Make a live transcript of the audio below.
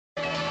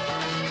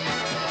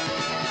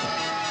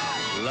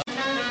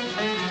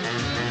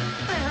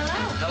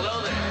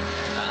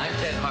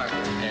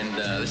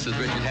This is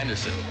Richard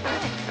Henderson.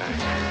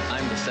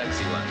 I'm the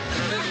sexy one.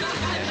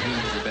 And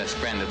he's the best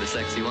friend of the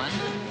sexy one.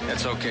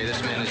 That's okay.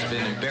 This man has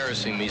been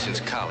embarrassing me since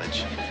college.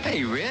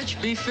 Hey,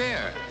 Rich, be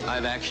fair.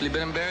 I've actually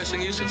been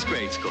embarrassing you since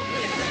grade school.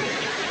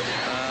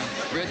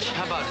 Rich,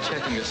 how about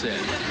checking us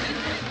in?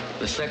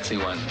 The sexy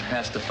one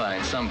has to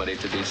find somebody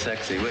to be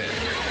sexy with.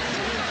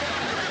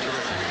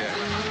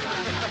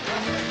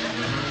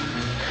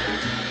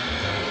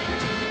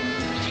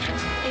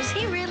 Is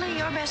he really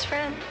your best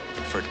friend?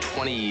 For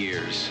 20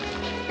 years.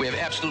 We have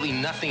absolutely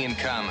nothing in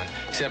common,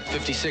 except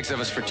 56 of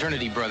us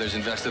fraternity brothers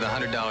invested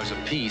 $100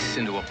 apiece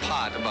into a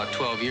pot about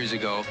 12 years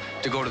ago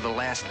to go to the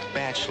last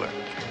bachelor.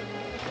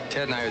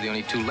 Ted and I are the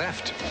only two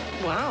left.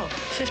 Wow,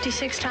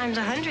 56 times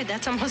 100,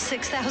 that's almost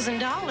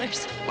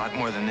 $6,000. A lot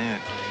more than that.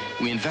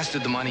 We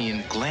invested the money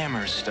in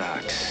glamour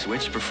stocks,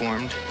 which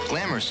performed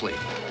glamorously.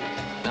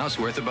 Now it's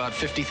worth about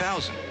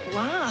 $50,000.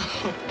 Wow.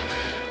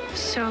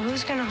 So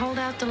who's gonna hold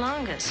out the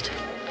longest?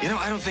 You know,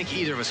 I don't think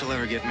either of us will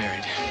ever get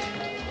married.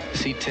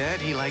 See, Ted,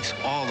 he likes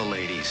all the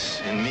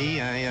ladies. And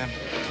me, I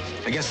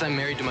guess I'm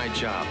married to my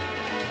job.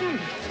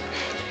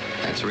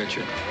 That's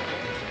Richard.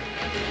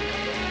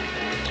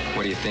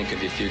 What do you think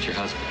of your future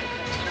husband?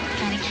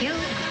 Kind of cute.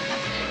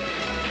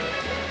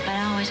 But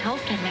I always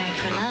hoped I'd marry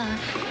for love.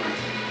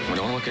 Well,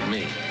 don't look at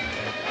me.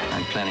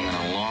 I'm planning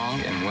on a long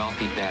and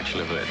wealthy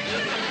bachelorhood.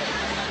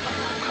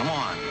 Come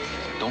on.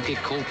 Don't get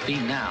cold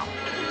feet now.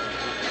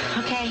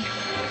 Okay.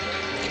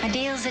 A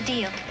deal's a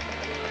deal.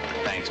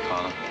 Thanks,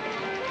 Paula.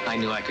 I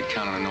knew I could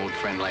count on an old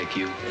friend like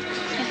you.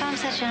 If I'm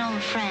such an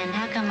old friend,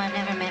 how come I've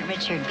never met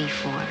Richard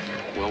before?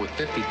 Well, with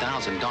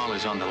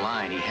 $50,000 on the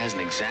line, he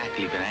hasn't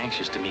exactly been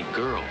anxious to meet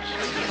girls.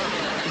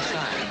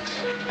 Besides,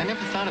 I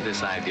never thought of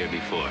this idea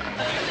before.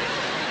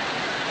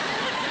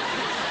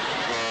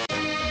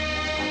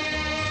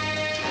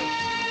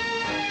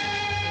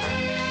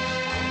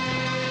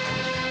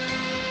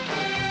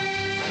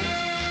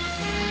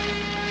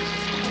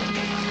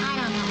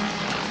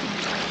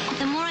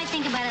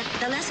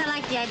 The less I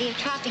like the idea of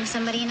trapping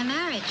somebody in a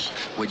marriage.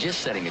 We're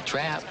just setting a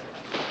trap.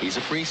 He's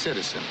a free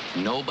citizen.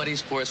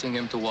 Nobody's forcing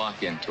him to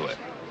walk into it.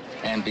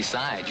 And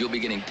besides, you'll be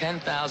getting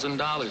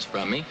 $10,000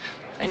 from me,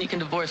 and you can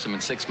divorce him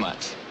in 6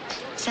 months.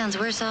 Sounds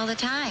worse all the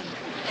time.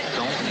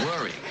 Don't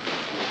worry.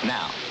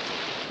 Now,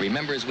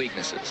 remember his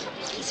weaknesses.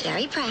 He's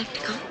very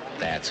practical.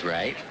 That's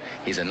right.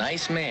 He's a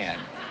nice man,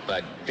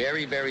 but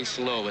very, very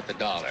slow with the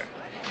dollar.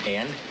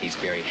 And he's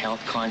very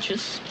health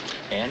conscious,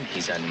 and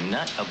he's a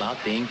nut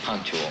about being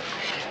punctual.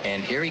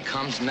 And here he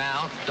comes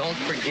now. Don't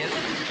forget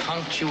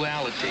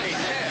punctuality. Hey,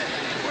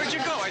 Ted, where'd you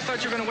go? I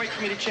thought you were going to wait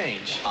for me to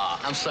change.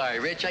 I'm sorry,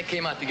 Rich. I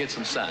came out to get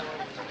some sun.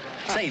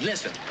 Say,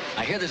 listen,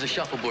 I hear there's a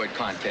shuffleboard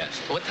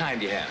contest. What time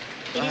do you have?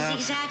 It is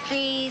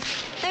exactly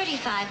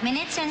 35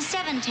 minutes and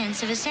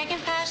 7/10 of a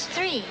second past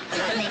 3.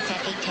 Make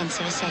that 8/10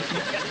 of a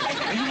second.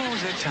 Are you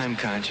always that time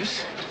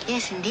conscious?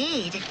 Yes,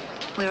 indeed.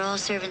 We're all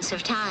servants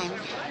of time.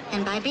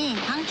 And by being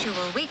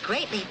punctual, we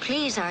greatly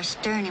please our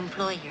stern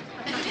employer.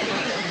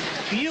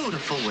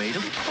 Beautiful way to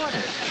put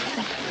it.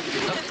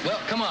 Well,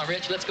 come on,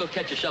 Rich. Let's go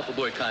catch a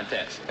shuffleboard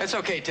contest. That's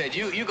okay, Ted.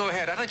 You go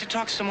ahead. I'd like to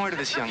talk some more to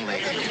this young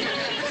lady.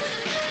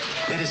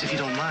 That is, if you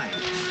don't mind.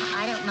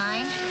 I don't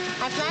mind.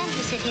 I plan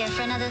to sit here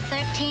for another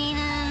 13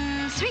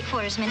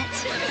 3/4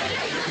 minutes. You're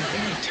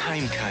very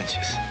time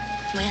conscious.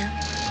 Well,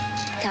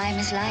 time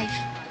is life.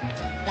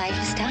 Life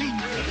is time.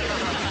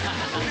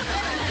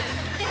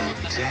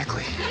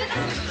 Exactly.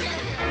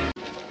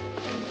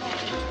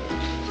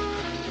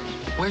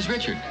 Where's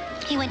Richard?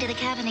 He went to the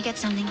cabin to get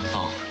something.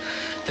 Oh,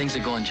 things are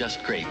going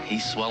just great.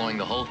 He's swallowing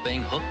the whole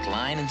thing, hook,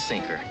 line, and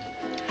sinker.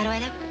 How do I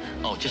look?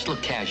 Oh, just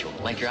look casual,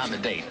 like you're out on a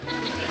date.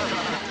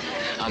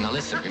 Now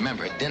listen,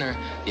 remember, at dinner,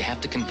 you have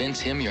to convince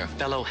him you're a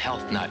fellow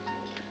health nut.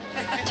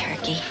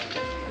 Turkey.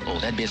 Oh,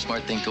 that'd be a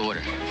smart thing to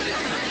order.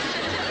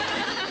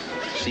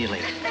 See you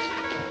later.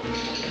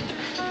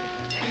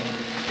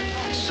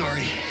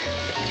 Sorry.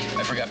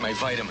 I forgot my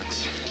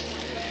vitamins.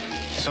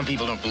 Some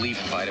people don't believe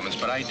in vitamins,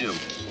 but I do.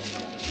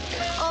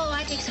 Oh,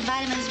 I take some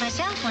vitamins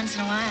myself once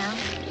in a while.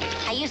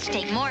 I used to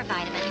take more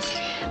vitamins,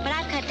 but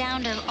I've cut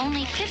down to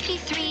only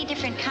 53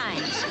 different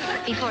kinds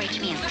before each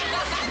meal.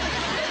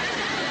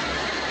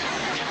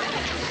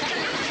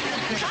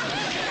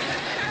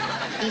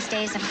 These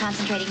days, I'm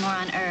concentrating more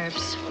on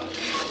herbs.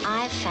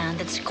 I've found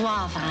that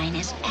squavine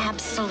is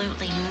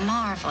absolutely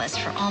marvelous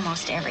for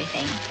almost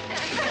everything.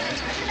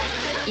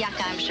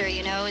 Yucca, I'm sure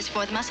you know, is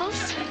for the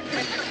muscles.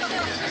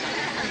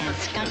 And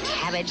skunk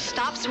cabbage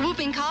stops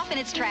whooping cough in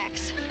its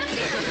tracks.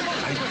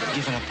 I've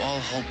given up all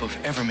hope of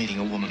ever meeting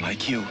a woman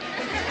like you.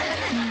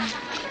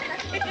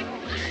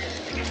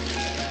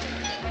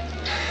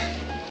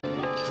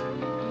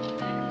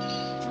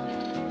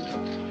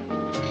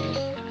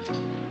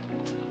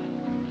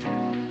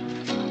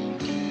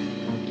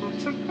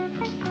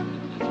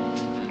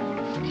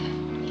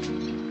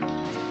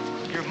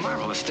 You're a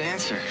marvelous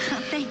dancer.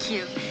 Oh, thank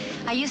you.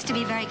 I used to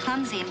be very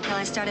clumsy until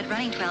I started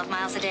running 12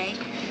 miles a day.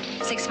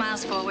 6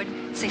 miles forward,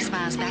 6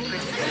 miles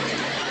backward.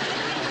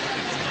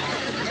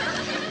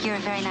 You're a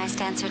very nice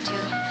dancer, too.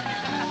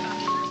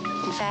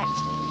 In fact,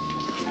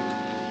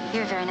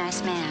 You're a very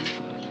nice man.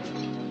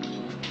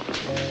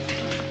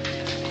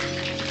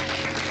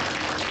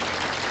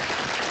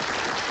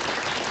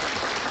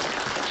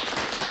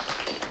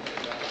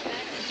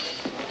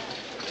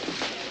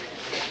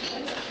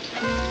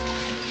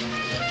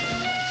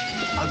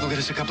 I'll go get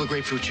us a couple of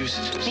grapefruit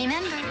juices.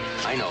 Remember?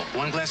 I know.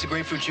 1 glass of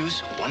grapefruit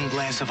juice, 1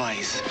 glass of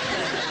ice.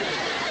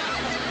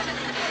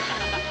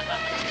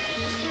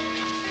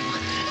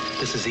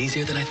 This is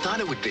easier than I thought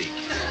it would be.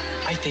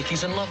 I think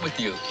he's in love with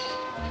you.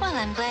 Well,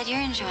 I'm glad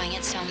you're enjoying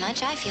it so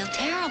much. I feel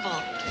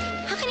terrible.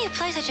 How can you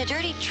play such a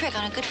dirty trick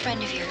on a good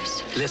friend of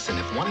yours? Listen,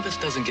 if one of us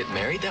doesn't get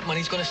married, that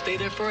money's going to stay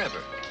there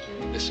forever.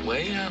 This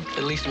way,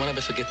 at least one of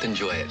us will get to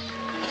enjoy it.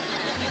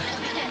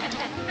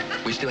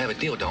 We still have a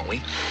deal, don't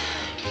we?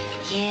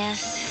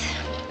 Yes.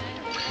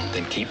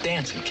 Then keep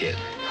dancing, kid.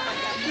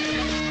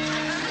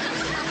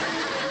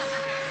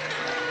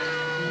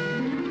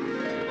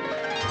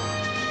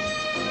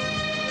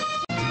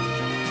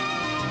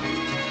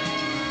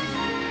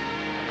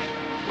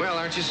 Well,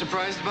 aren't you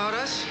surprised about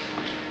us?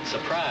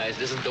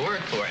 Surprised isn't the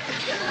word for it.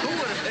 Who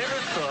would have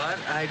ever thought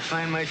I'd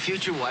find my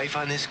future wife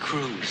on this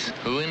cruise?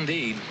 Who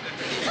indeed?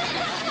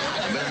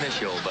 I'm gonna miss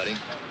you, old buddy.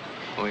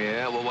 Oh,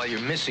 yeah? Well, while you're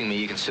missing me,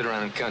 you can sit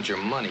around and count your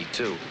money,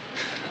 too.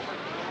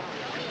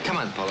 Come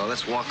on, Paula,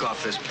 let's walk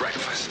off this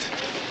breakfast.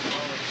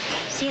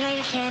 See you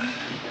later, kid.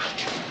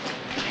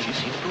 You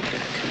seem to go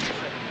back.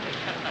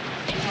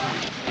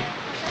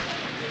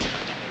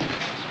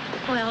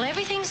 Well,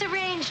 everything's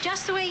arranged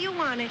just the way you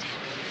wanted.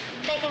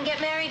 They can get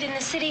married in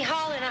the city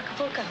hall in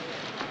Acapulco.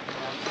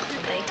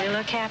 They do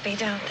look happy,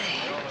 don't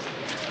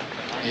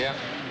they? Yeah.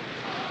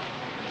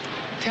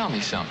 Tell me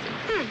something.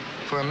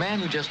 For a man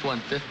who just won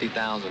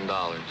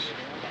 $50,000,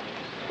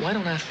 why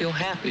don't I feel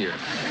happier?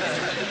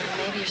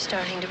 Maybe you're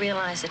starting to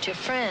realize that your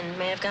friend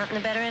may have gotten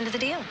the better end of the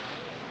deal.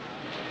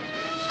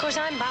 Of course,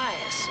 I'm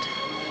biased.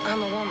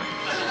 I'm a woman.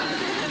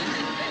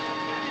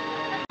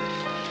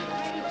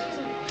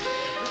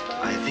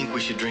 I think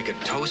we should drink a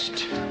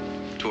toast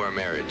to our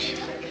marriage.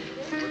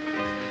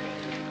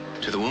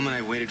 To the woman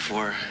I waited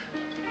for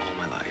all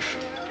my life.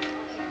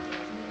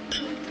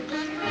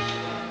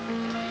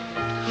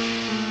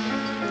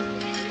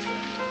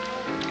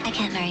 I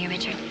can't marry you,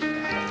 Richard.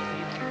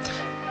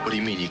 What do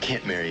you mean you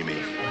can't marry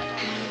me?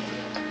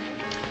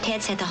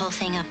 Ted set the whole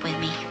thing up with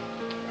me.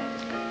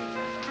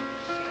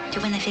 To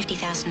win the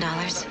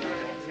 $50,000.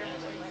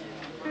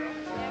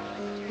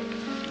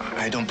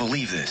 I don't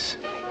believe this.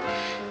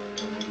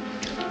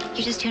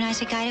 You're just too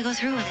nice a guy to go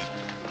through with it.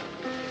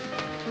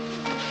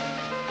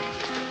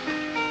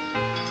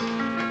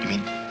 You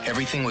mean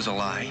everything was a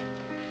lie?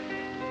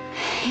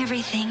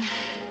 Everything.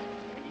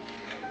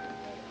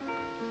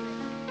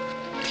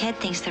 Ted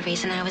thinks the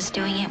reason I was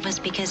doing it was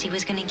because he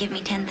was going to give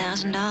me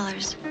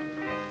 $10,000.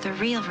 The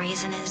real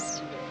reason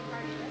is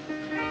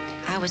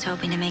I was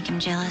hoping to make him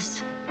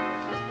jealous.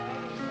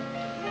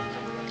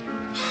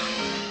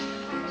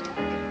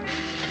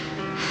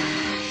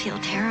 I feel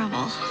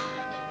terrible.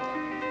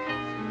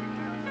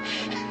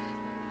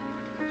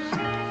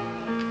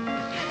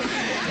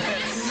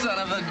 Son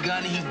of a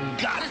gun, he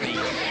got me.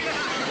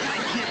 I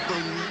can't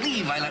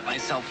believe I let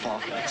myself fall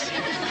for this.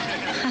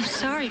 I'm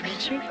sorry,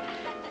 Richard.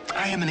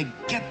 I am going to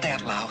get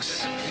that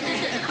louse.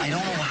 I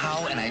don't know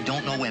how and I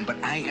don't know when,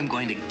 but I am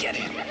going to get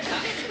him.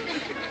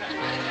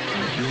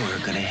 And you're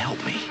going to help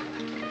me.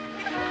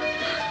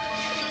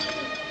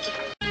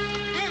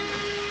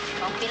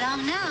 Won't be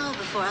long now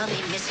before I'll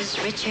be Mrs.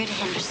 Richard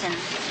Henderson.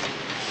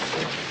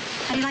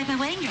 How do you like my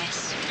wedding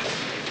dress?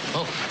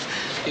 Oh,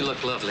 you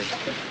look lovely.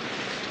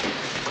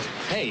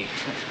 Hey,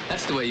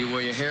 that's the way you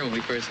wore your hair when we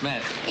first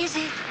met. Is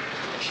it?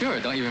 Sure,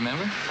 don't you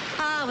remember?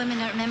 Oh, women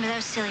don't remember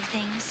those silly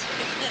things.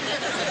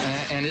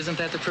 And isn't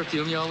that the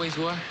perfume you always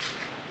wore?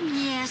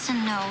 Yes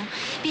and no.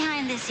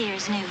 Behind this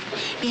ear's new.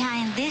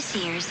 Behind this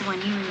ear's the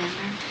one you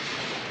remember.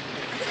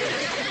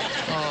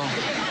 Oh,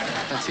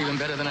 that's even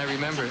better than I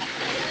remember.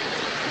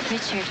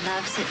 Richard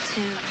loves it,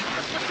 too.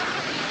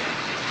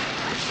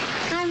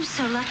 I'm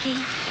so lucky.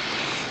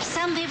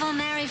 Some people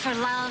marry for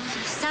love,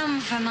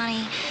 some for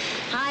money.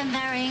 I'm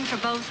marrying for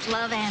both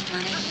love and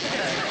money.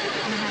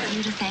 I have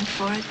you to thank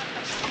for it.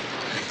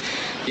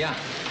 Yeah,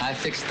 I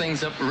fixed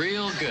things up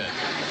real good.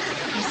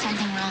 Is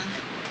something wrong?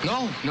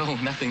 No,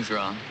 nothing's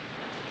wrong.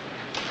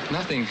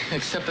 Nothing,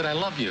 except that I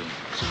love you.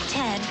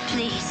 Ted,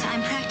 please,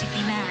 I'm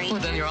practically married.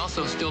 Well, then you're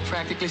also still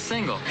practically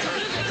single.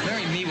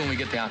 Marry me when we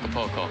get to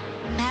Acapulco.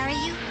 Marry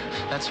you?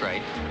 That's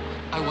right.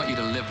 I want you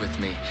to live with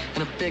me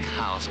in a big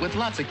house with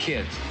lots of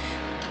kids.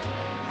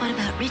 What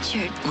about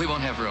Richard? We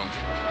won't have room.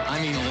 I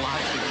mean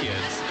lots of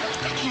kids.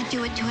 I can't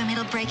do it to him.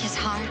 It'll break his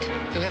heart.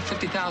 He'll have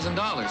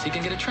 $50,000. He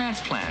can get a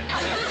transplant.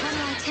 What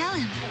do I tell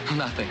him?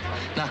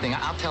 Nothing.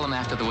 I'll tell him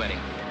after the wedding.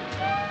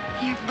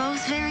 You're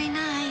both very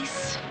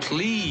nice.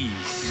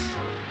 Please.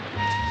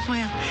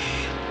 Well,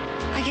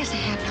 I guess I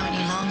have known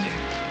you longer.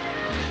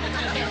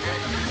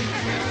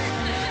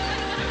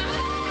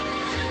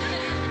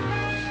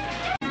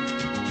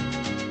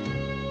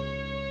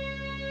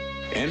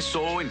 And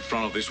so, in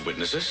front of these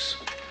witnesses,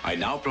 I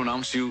now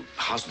pronounce you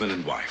husband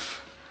and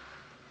wife.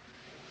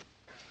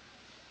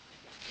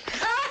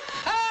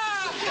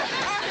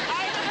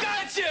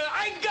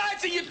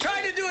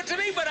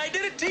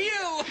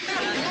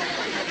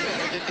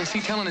 Is he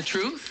telling the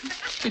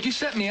truth? Did you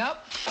set me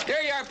up?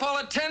 There you are,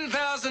 Paula.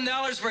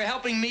 $10,000 for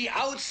helping me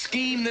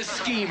out-scheme the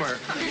schemer.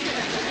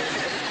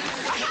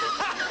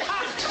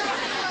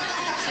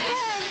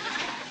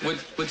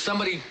 Would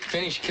somebody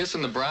finish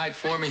kissing the bride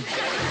for me?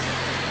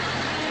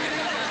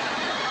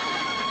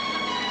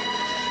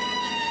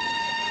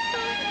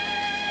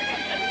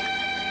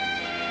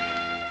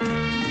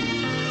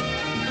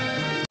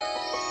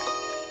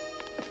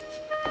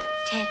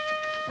 Ted.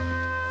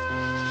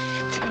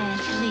 Ted,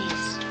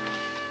 please.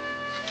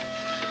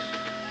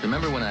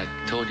 Remember when I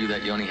told you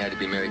that you only had to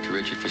be married to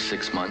Richard for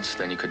 6 months,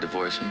 then you could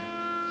divorce him?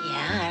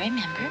 Yeah, I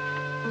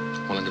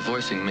remember. Well, in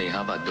divorcing me,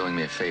 how about doing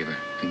me a favor?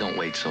 And don't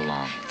wait so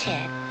long.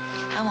 Ted,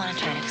 I want to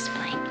try to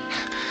explain.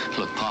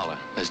 Look, Paula,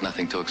 there's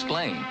nothing to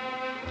explain.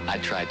 I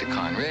tried to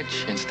con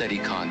Rich, instead he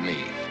conned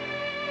me.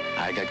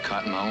 I got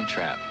caught in my own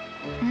trap.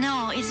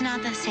 No, it's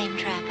not the same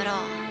trap at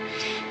all.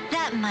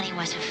 That money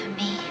wasn't for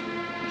me.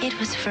 It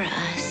was for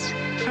us,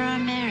 for our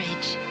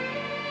marriage.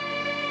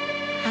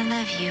 I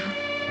love you.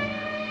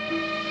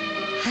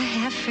 I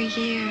have for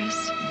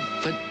years.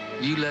 But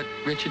you let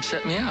Richard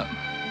set me up.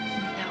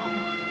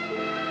 No.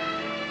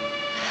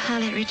 I'll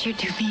let Richard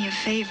do me a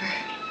favor.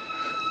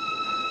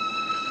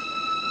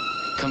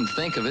 Come to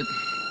think of it,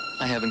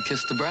 I haven't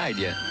kissed the bride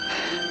yet.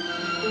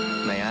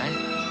 May I?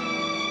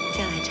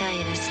 Till I tell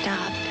you to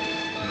stop.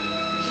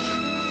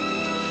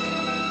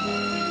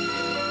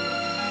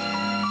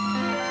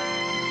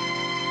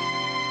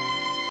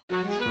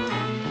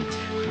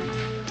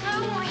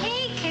 Oh,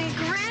 hey,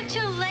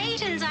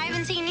 congratulations. I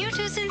haven't seen you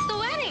two since the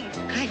wedding.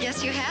 I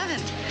guess you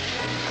haven't.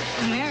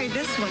 I married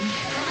this one.